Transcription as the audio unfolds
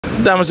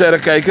Dames en heren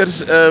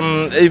kijkers,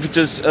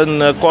 eventjes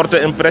een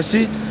korte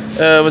impressie.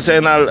 We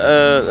zijn al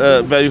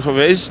bij u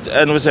geweest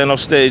en we zijn nog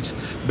steeds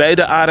bij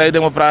de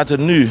aanrijding. We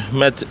praten nu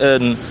met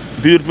een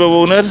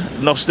buurtbewoner.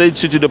 Nog steeds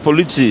ziet u de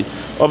politie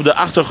op de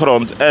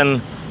achtergrond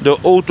en de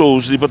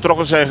auto's die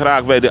betrokken zijn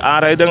geraakt bij de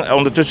aanrijding.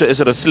 Ondertussen is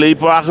er een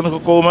sleepwagen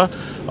gekomen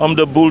om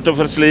de boel te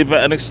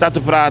verslepen. En ik sta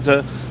te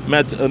praten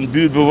met een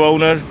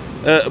buurtbewoner.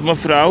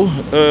 Mevrouw,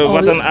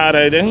 wat een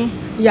aanrijding.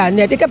 Ja,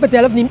 net. Ik heb het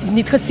zelf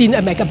niet gezien,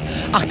 maar ik heb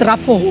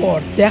achteraf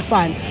gehoord. Zeg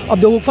van,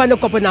 op de hoek van de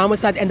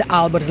Koppenamenstraat en de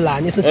Albertlaan.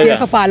 Het is een zeer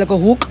gevaarlijke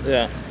hoek,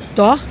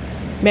 toch?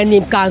 Men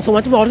neemt kansen,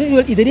 want morgen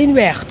wil iedereen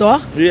weg, toch?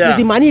 Ja. Dus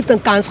die man heeft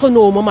een kans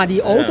genomen, maar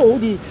die auto,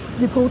 die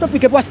grote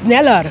pick-up was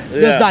sneller.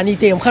 Dus dan heeft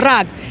hij hem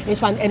geraakt.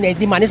 En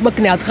die man is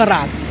bekneld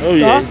geraakt.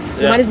 Toch?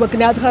 Die man is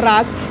bekneld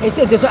geraakt en is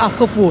dus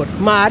afgevoerd.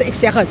 Maar ik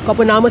zeg het,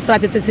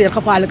 Koppenamenstraat is een zeer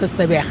gevaarlijke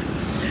weg.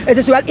 Het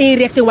is wel één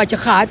richting wat je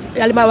gaat.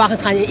 Allemaal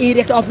wagens gaan in één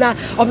richting,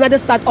 of naar de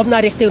stad of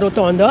naar richting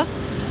Rotonde.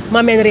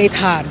 Maar men reed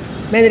hard.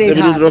 Men reed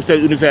hard.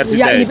 Richting universiteit?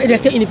 Ja,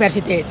 richting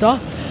universiteit, toch?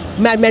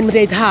 Maar men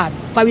reed hard.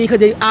 Vanwege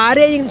de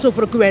aanrijdingen die zo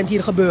frequent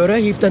hier gebeuren,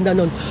 heeft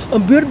dan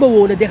een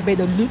buurtbewoner dicht bij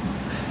de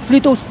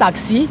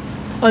Vluto's-taxi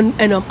een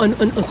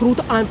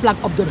grote aanplak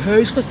op haar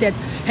huis gezet.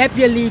 Heb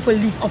je leven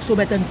lief of zo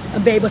met een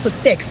Bijbelse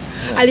tekst.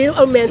 Alleen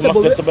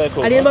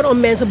maar om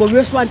mensen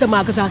bewust van te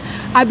maken van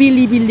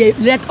Abilibi,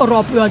 let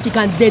erop, want je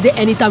kan dit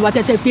en niet aan, want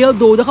er zijn veel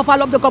doden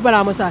gevallen op de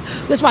Koppenamenstraat.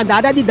 Dus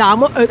vandaar dat die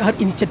dame haar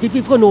initiatief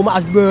heeft genomen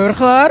als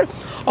burger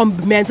om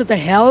mensen te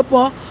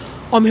helpen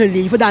om hun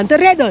leven dan te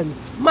redden.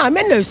 Maar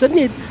men luistert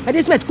niet. Het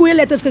is met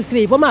koeienletters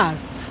geschreven, maar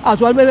als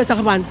wel men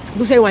zeggen van,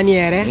 doe zijn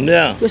wanneer, hè.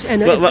 Ja. Dus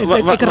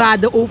ik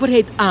raad de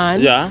overheid aan.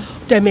 Ja.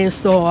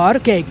 Tenminste hoor,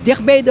 kijk,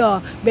 dicht bij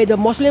de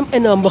moslim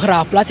en een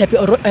begraafplaats heb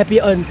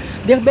je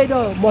dicht bij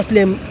de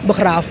moslim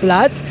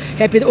begraafplaats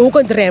heb je ook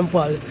een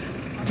drempel,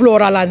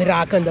 Floralaan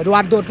rakende,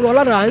 waardoor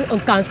Floralaan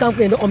een kans kan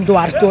vinden om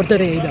dwars door te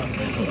rijden.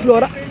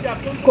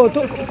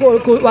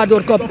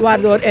 Waardoor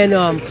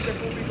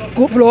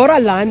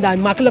Floralaan dan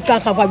makkelijk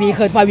kan gaan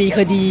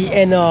vanwege die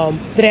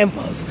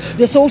drempels.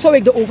 Dus zo zou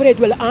ik de overheid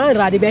willen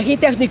aanraden. Ik ben geen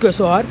technicus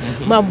hoor,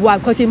 maar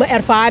gezien mijn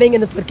ervaring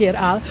in het verkeer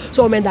al,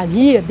 zou men dan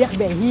hier,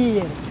 dichtbij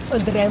hier,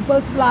 een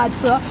drempel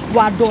plaatsen,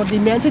 waardoor die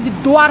mensen die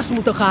dwars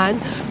moeten gaan,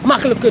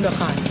 makkelijk kunnen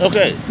gaan.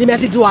 Die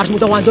mensen die dwars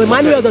moeten gaan, door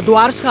man wilde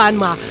dwars gaan,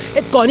 maar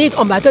het kon niet,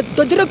 omdat het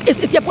te druk is.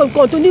 Je hebt een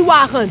continu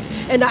wagens.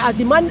 En als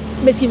die man,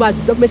 misschien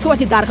was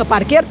hij daar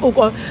geparkeerd,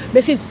 ook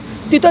misschien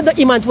tutelde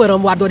iemand voor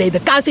hem, waardoor hij de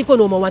kans heeft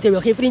genomen, want hij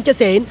wil geen vriendje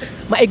zijn.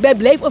 Maar ik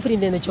blijf een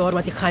vriendinnetje hoor,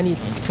 want ik ga niet.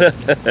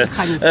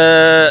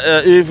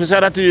 U heeft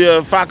gezegd dat u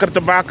vaker te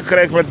maken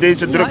krijgt met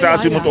deze drukte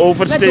als u moet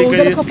oversteken. Met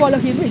dodelijke gevolgen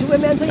hier,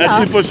 mensen,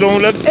 En u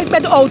persoonlijk? Ik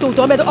met de auto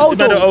toch, met de auto.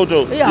 Met de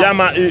auto? Ja,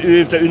 maar u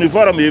heeft een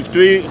uniform, u heeft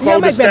 2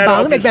 gouden sterren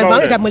op uw ik ben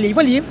bang, ik heb mijn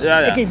leven lief.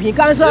 Ik heb geen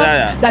kansen.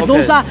 Dat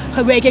is zo,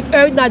 wijk ik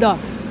uit naar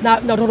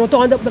de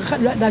rotonde,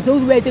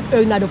 zo weet ik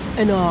uit naar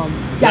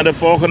de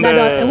volgende...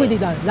 hoe heet die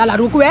dan? Naar La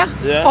Roekweg.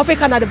 Of ik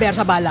ga naar de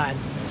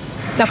Bersabalaan.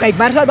 Dan ga ik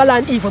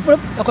Bersabalaan even, dan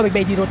kom ik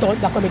bij die rotonde,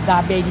 dan kom ik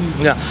daar bij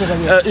die...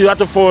 U had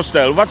een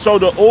voorstel. Wat zou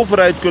de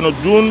overheid kunnen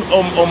doen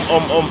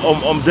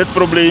om dit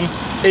probleem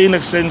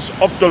enigszins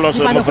op te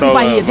lossen, mevrouw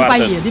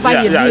Bartels? Die van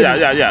hier.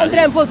 Een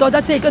drempel toch,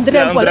 dat is zeker een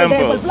drempel. Een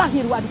drempelvlag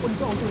hier waar die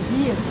politieauto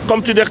is, hier.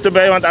 Komt u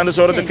dichterbij, want anders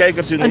horen de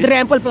kijkers u niet. Een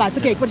drempelplaats,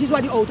 kijk precies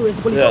waar die auto is,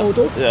 de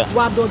politieauto.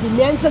 Waardoor die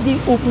mensen die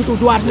ook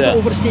dwars moeten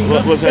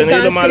oversteken. We zijn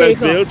helemaal uit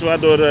beeld,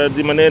 waardoor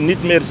die meneer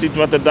niet meer ziet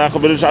wat er daar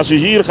gebeurt. Dus als u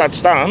hier gaat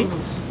staan,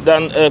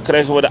 dan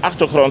krijgen we de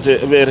achtergrond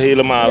weer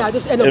helemaal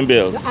in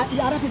beeld. Daar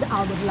heb je de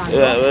Albertlaan.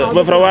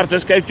 Mevrouw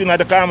Bartels, kijkt u naar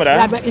de camera?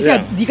 Ja, maar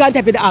die kant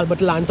heb je de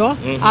Albertlaan toch?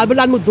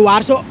 Albertlaan moet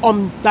dwarsen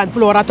om dan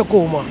Flora te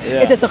komen.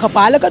 Het is een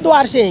gevaarlijke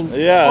dwarsing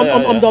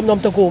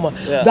om te komen.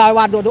 Daar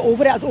waardoor de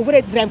overheid, als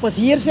overheid drempels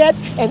hier zet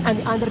en aan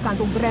de andere kant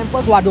ook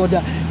drempels, waardoor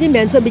die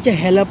mensen een beetje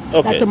helpen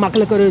dat ze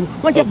makkelijker hun.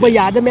 Want je hebt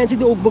bejaarde mensen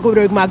die ook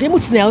gebruik maken. Je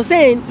moet snel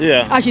zijn.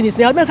 Als je niet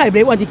snel bent ga je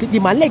blijven, want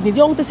die man lijkt niet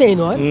jong te zijn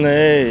hoor.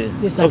 Nee.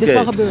 Dus dat is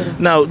wel gebeuren.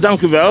 Nou,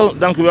 dank u wel.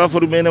 Dank u wel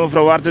voor uw mening,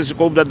 mevrouw Bartels. Ik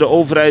hoop dat de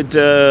overheid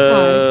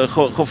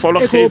gevolg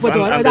geeft. Ik hoop het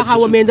hoor. Dan gaan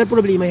we minder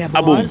problemen hebben.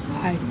 Aboom.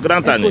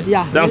 Grantani.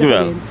 Dank u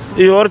wel.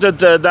 U hoort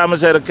het,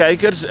 dames en heren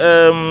kijkers.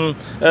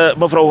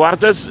 Mevrouw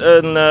Bartels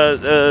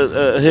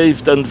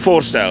heeft een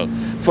voorstel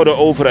voor de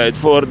overheid,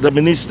 voor de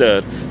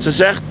minister. Ze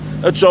zegt,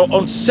 het zou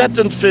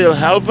ontzettend veel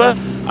helpen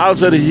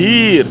als er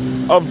hier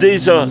op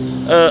deze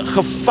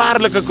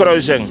gevaarlijke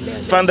kruising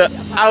van de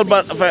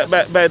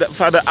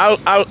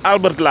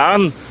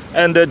Albertlaan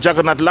en de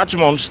Jagannath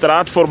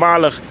Lakshmanstraat,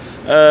 voormalig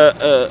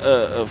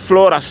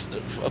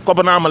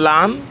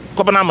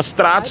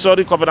Koppenamenstraat,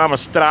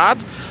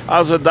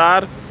 als er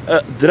daar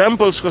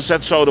drempels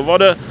gezet zouden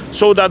worden,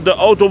 zodat de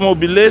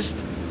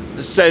automobilist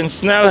zijn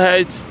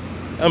snelheid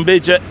een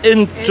beetje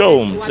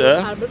intoomt.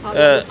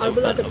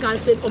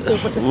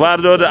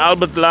 Waardoor de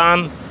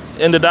Albertlaan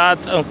inderdaad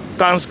een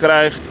kans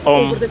krijgt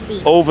om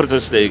over te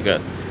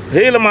steken.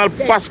 helemaal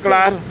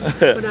pasklaar.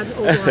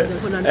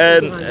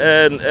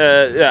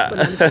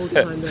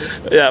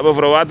 Ja,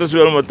 mevrouw Waters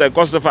wil me ten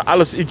koste van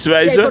alles iets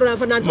wijzen. Nee,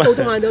 Fernandes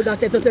autohandel, dan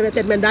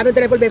zet men daar een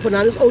drempel bij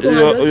Fernandes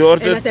autohandel.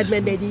 En dan zet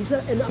men bij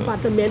deze een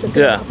appartement,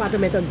 een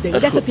appartement, een ding.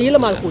 Dat is het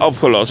helemaal goed.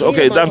 Opgelost,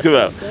 oké, dank u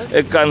wel.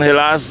 Ik kan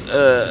helaas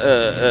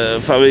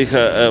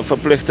vanwege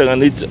verplichtingen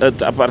niet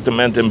het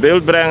appartement in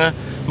beeld brengen.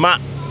 Maar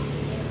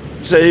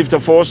ze heeft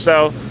een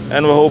voorstel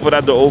en we hopen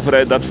dat de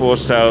overheid dat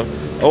voorstel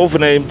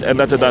overneemt en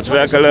dat er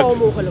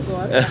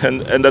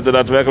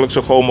daadwerkelijk,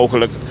 zo gauw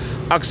mogelijk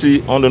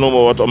actie ondernomen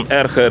wordt om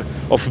erger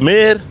of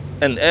meer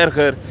en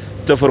erger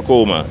te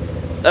voorkomen.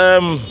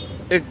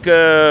 Ik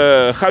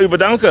ga u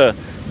bedanken,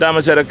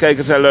 dames en heren,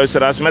 kijkers en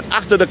luisteraars, met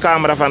achter de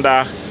camera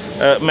vandaag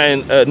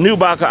mijn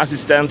nieuwbake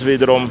assistent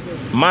wederom,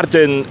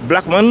 Martin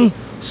Blakman.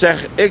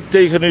 Zeg ik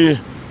tegen u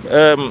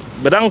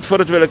bedankt voor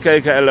het willen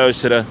kijken en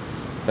luisteren.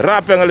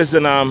 Rapengel is de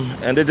naam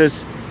en dit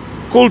is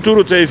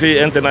Culturo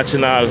TV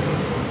Internationaal.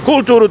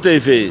 Culturo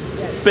TV,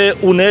 P.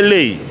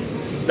 Unele.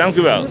 Dank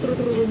u wel.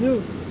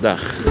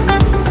 Dag.